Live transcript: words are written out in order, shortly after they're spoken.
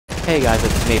Hey guys,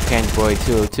 it's me,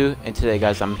 Panboy202, and today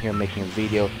guys I'm here making a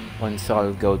video on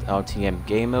Solid Gold LTM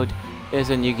game mode. There's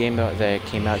a new game mode that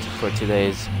came out for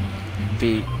today's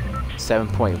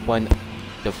V7.1,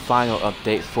 the final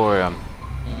update for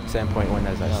 7.1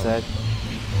 as I said.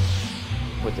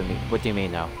 What do you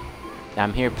mean now?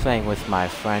 I'm here playing with my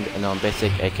friend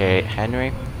Basic, aka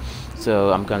Henry.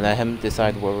 So I'm gonna let him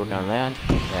decide where we're gonna land.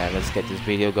 Yeah, let's get this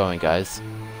video going guys.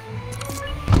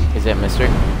 Is it a mystery?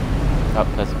 Oh,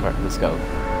 that's the part. Let's go.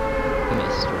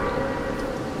 Mystery.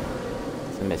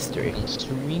 It's a mystery.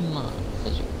 Mystery.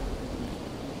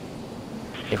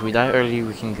 If we die early,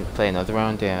 we can play another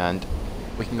round and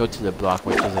we can go to the block,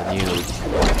 which is a new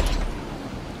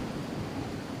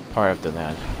part of the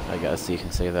land. I guess you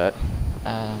can say that.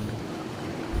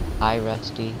 Hi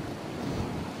Rusty.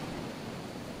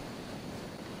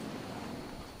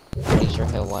 Pretty sure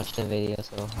he'll watch the video,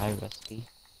 so hi Rusty.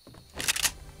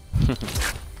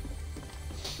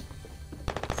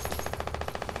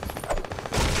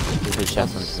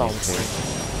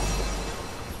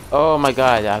 Oh my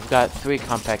god, I've got 3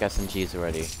 compact SMGs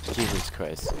already. Jesus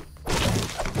Christ.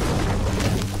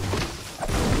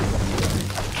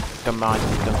 Come on,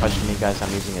 don't question me guys,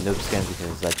 I'm using a noob skin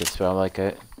because I just felt like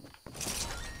it.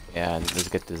 And let's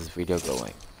get this video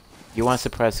going. You want a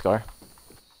surprise scar?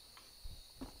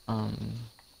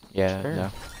 Yeah, sure.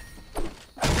 no?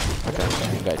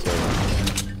 Okay, you guys hear it.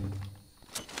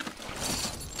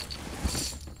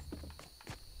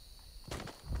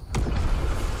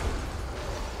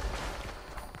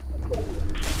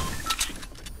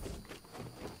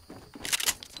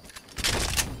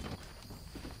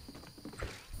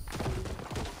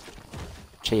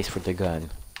 Chase for the gun,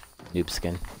 noob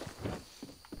skin.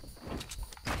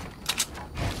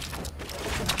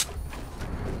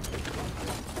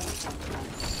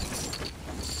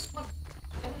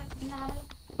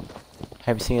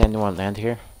 Have you seen anyone land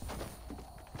here?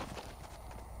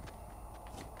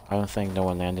 I don't think no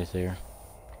one landed here.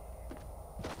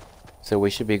 So we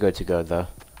should be good to go though.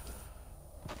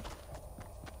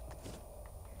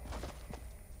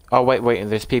 Oh wait,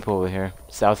 there's people over here.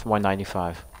 South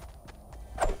 195.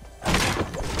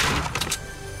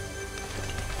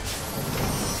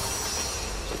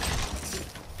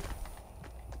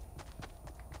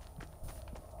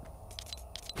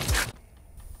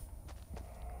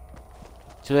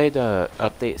 Today the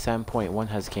update 7.1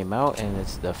 has came out and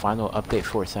it's the final update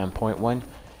for 7.1,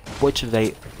 which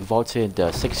they vaulted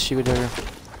the 6-shooter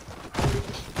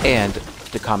and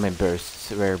the common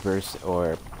burst, rare burst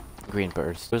or green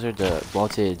burst. Those are the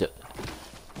vaulted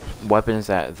weapons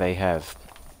that they have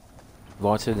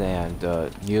vaulted, and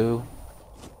new,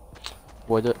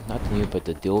 not new, but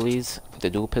the dualies, the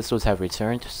dual pistols have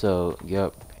returned, so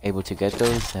you're able to get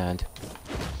those. And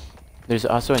there's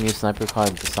also a new sniper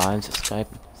called the Silence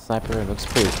Sniper. It looks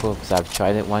pretty cool because I've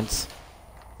tried it once,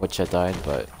 which I died,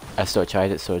 but I still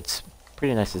tried it, so it's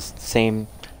pretty nice. It's the same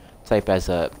type as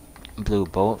a blue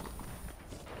bolt.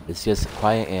 It's just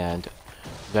quiet and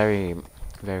very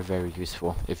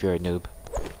useful if you're a noob.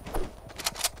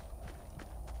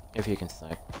 If you can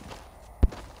snipe.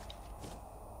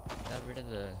 Got rid of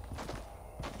the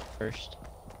first.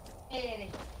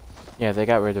 Yeah, they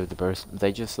got rid of the burst.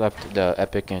 They just left the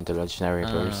epic and the legendary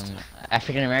burst.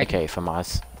 African American. Okay,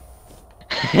 FAMAS.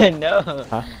 No.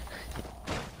 Huh?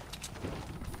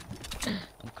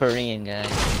 I'm Korean, guys.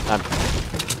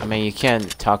 I mean, you can't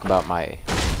talk about my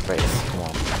race. Come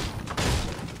on.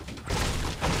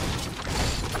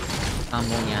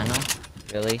 Amboniano?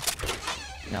 Really?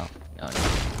 No.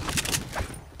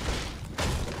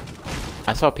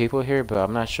 I saw people here, but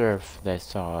I'm not sure if they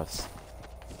saw us.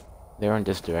 They were in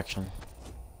this direction.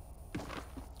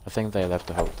 I think they left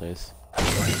the whole place.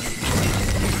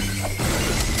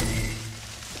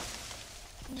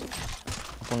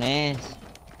 Japonés.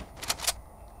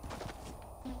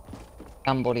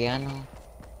 Cambodiano.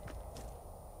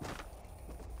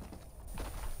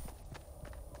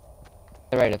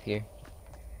 They're right up here.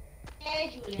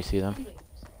 You see them?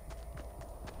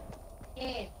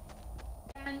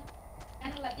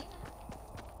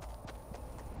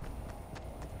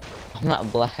 I'm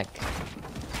not black.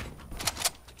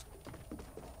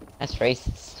 That's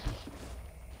racist.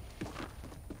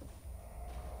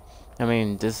 I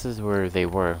mean, this is where they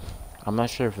were. I'm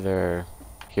not sure if they're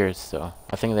here still.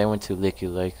 I think they went to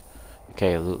Licky Lake.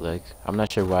 Okay, Loot Lake. I'm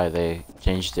not sure why they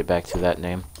changed it back to that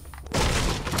name.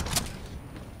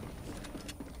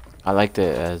 I liked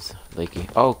it as Lakey.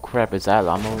 Oh crap, is that a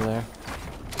llama over there?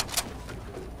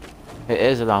 It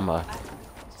is a llama.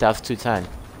 South 210.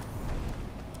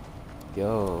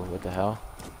 Yo, what the hell?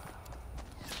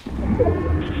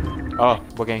 Oh,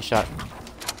 we're getting shot.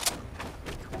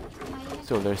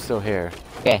 So they're still here.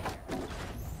 Okay.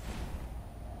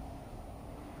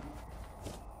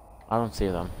 I don't see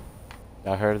them.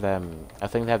 I heard them. I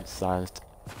think they have silenced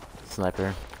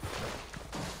sniper.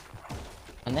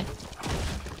 And then?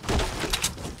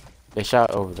 They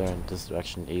shot over there in this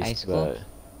direction High east, school? but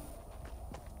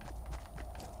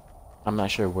I'm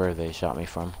not sure where they shot me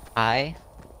from.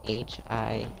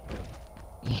 I-H-I...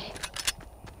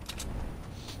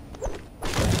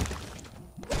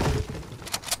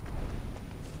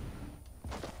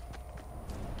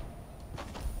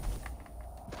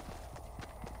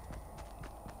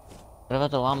 What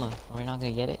about the llama? Are we not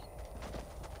gonna get it?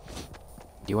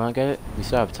 Do you want to get it? We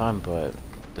still have time, but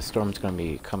the storm's gonna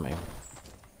be coming.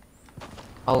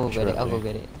 I'll go get it. I'll go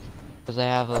Shortly. get it. Cause I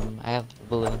have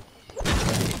balloon.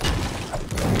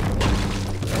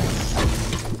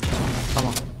 Come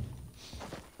on.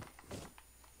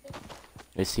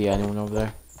 You see anyone over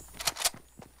there?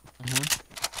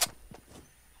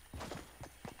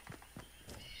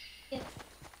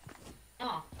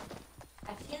 No,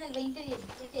 así en el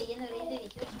 2017 y en el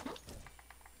 2018, ¿no?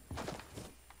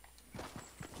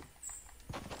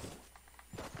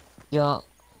 Yo.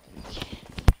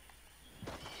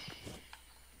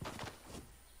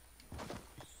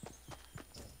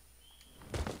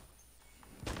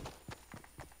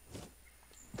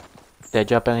 Did I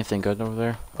drop anything good over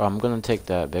there? Oh, I'm gonna take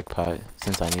that big pot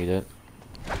since I need it.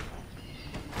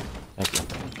 Thank you.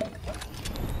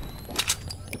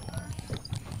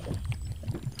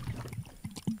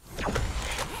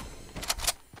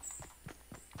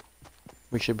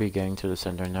 We should be getting to the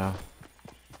center now.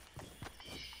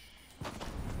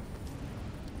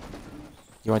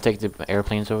 You wanna take the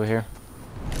airplanes over here?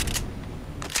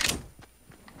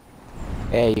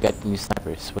 Hey, you got the new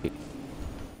sniper, sweet.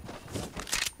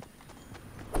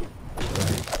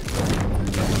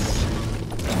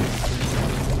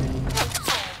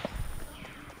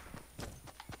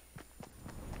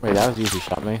 Wait, that was you who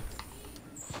shot me.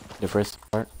 The first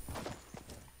part.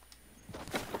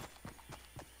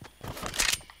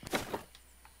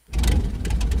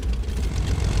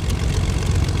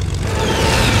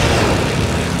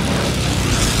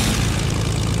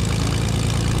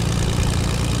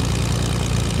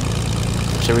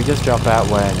 Should we just drop out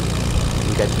when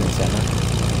we get to the center?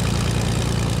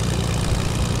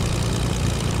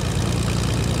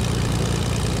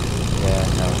 Yeah,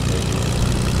 no, maybe.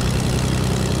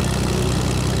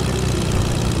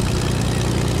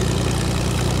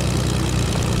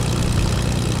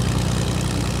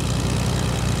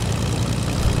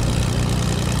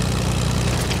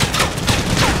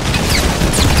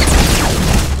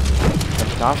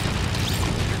 Off?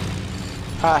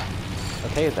 Ha!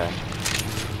 Okay then.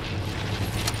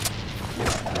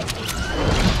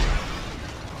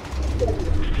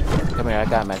 Come here, I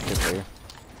got a medkit for you.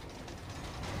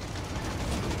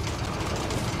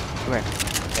 Come here.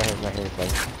 Right here,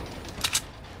 buddy.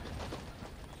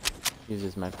 Use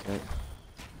this medkit.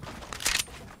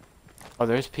 Oh,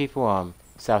 there's people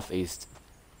southeast.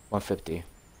 150.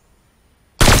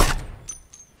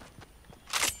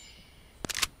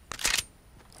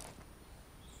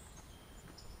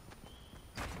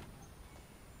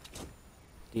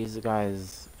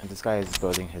 This guy is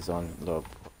building his own little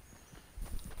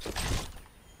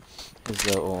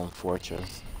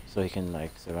fortress, so he can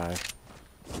like survive.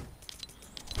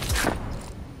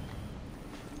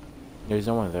 There's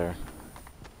no one there.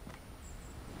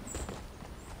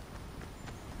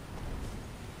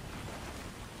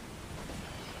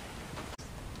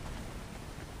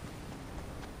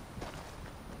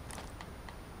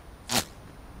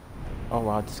 Oh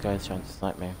wow, this guy's trying to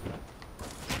snipe me.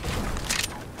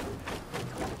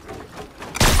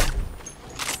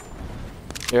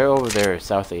 They're over there,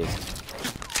 southeast.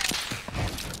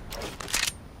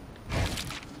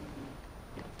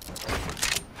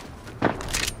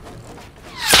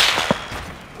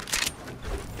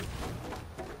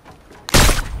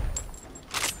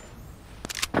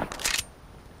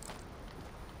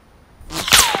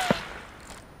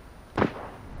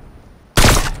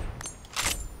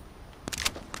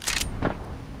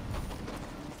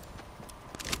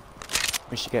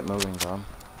 We should get moving, Dom.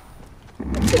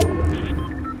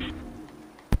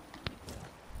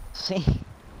 See.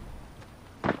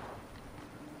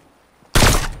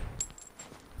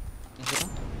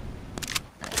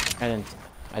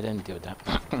 I didn't deal that.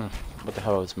 What the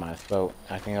hell is my throat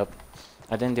acting up?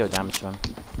 I didn't deal damage to him.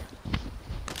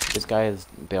 This guy is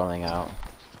bailing out.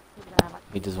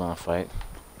 He doesn't want to fight.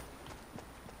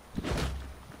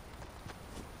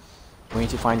 We need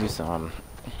to find you some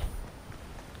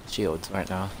shields right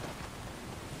now.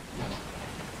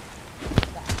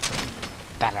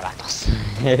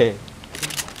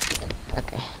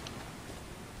 Okay.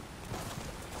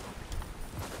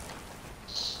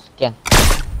 Again.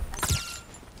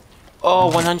 Oh,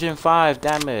 105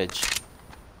 damage.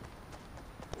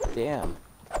 Damn.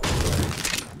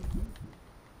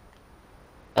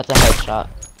 That's a headshot.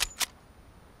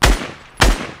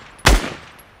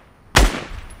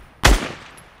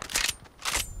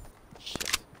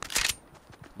 Shit.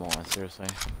 Come on, seriously.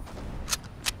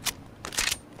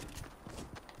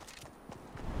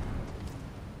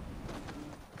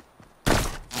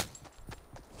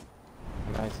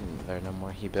 Guys isn't there no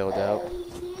more. He bailed out.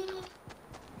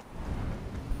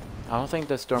 I don't think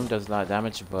the storm does a lot of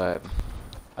damage, but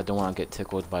I don't want to get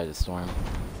tickled by the storm.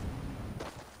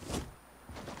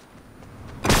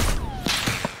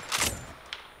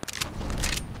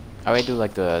 I really do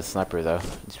like the sniper though.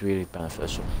 It's really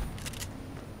beneficial.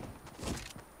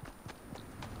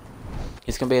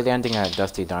 He's gonna be landing at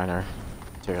Dusty Diner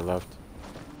to your left.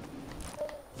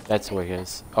 That's where he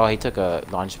is. Oh, he took a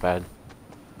launch pad.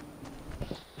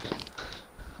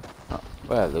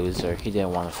 What a loser. He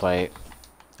didn't want to fight.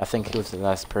 I think he was the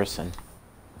last person.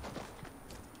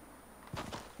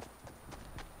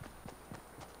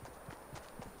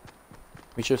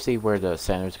 We should see where the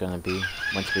center's gonna be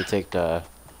once we take the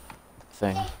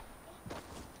thing.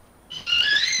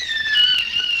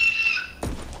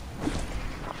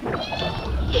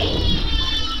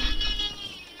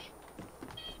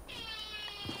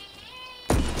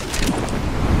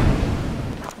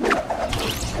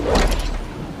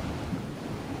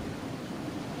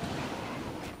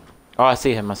 Oh, I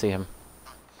see him, I see him.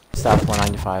 South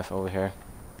 195 over here.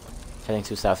 Heading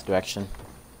to south direction.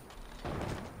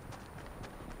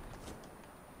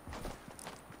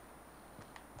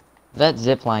 That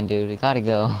zipline, dude, it gotta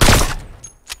go.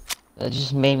 That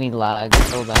just made me lag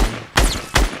so bad.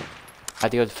 I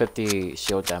dealt 50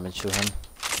 shield damage to him.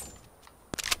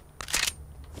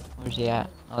 Where's he at?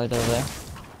 Oh, he's over there?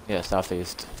 Yeah,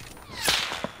 southeast.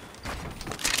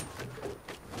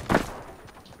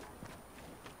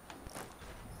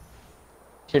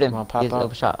 Shoot him. Come on, pop He's up.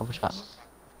 overshot, overshot.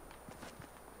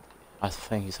 I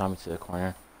think he saw me to the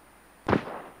corner.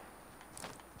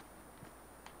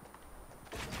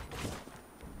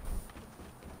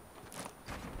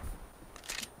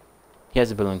 He has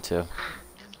a balloon too.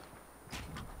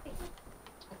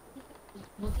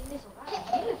 No tienes hogar.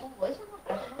 Yo le pongo eso, ¿no?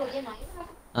 Para que no lo lleno ahí,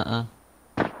 ¿verdad?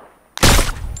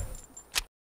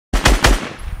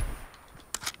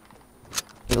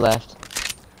 He left.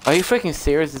 Are you freaking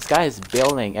serious? This guy is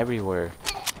bailing everywhere.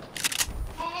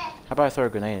 How about I throw a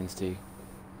grenade instead?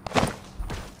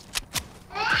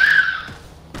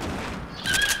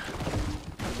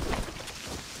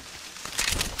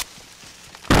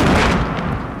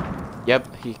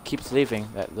 Yep, he keeps leaving,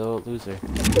 that little loser.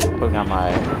 Look at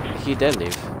my... He did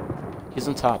leave. He's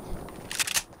on top.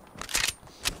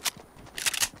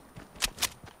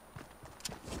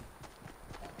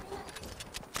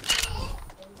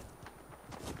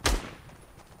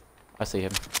 I see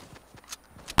him.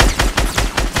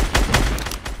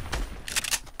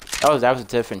 Oh, that was a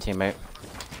different teammate.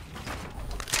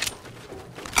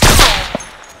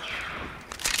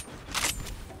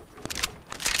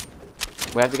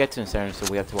 We have to get to the center, so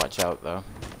we have to watch out, though.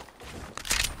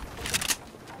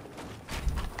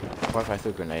 What if I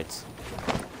threw grenades?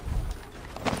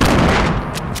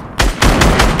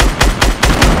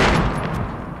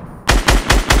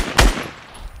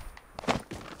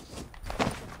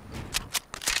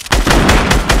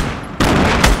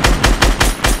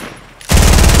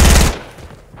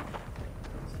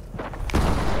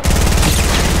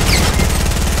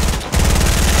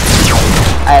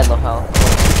 I had low health.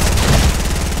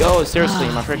 Yo, seriously,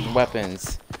 my freaking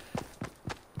weapons.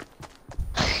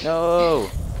 No!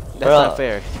 That's Bro, not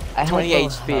fair. I 20 had low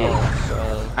HP. health,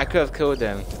 bro. I could have killed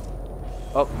them.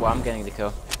 Oh, well, I'm getting the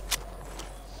kill.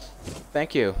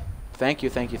 Thank you. Thank you,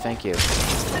 thank you, thank you.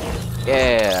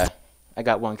 Yeah! I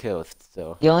got one kill,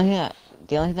 so. The only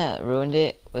thing that ruined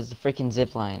it was the freaking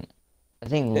zipline. The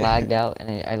thing lagged out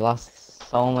and I lost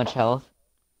so much health.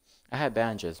 I had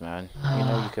bandages, man. You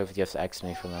know you could have just asked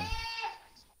me for them.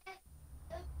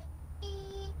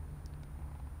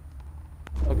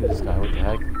 Look at this guy, what the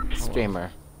heck?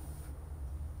 Streamer.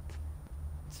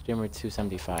 Streamer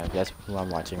 275, that's who I'm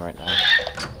watching right now.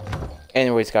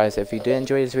 Anyways guys, if you did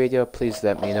enjoy this video, please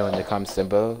let me know in the comments down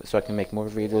below so I can make more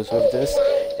videos of this.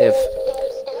 If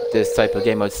this type of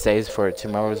game mode stays for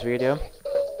tomorrow's video.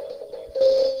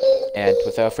 And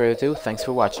without further ado, thanks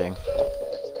for watching.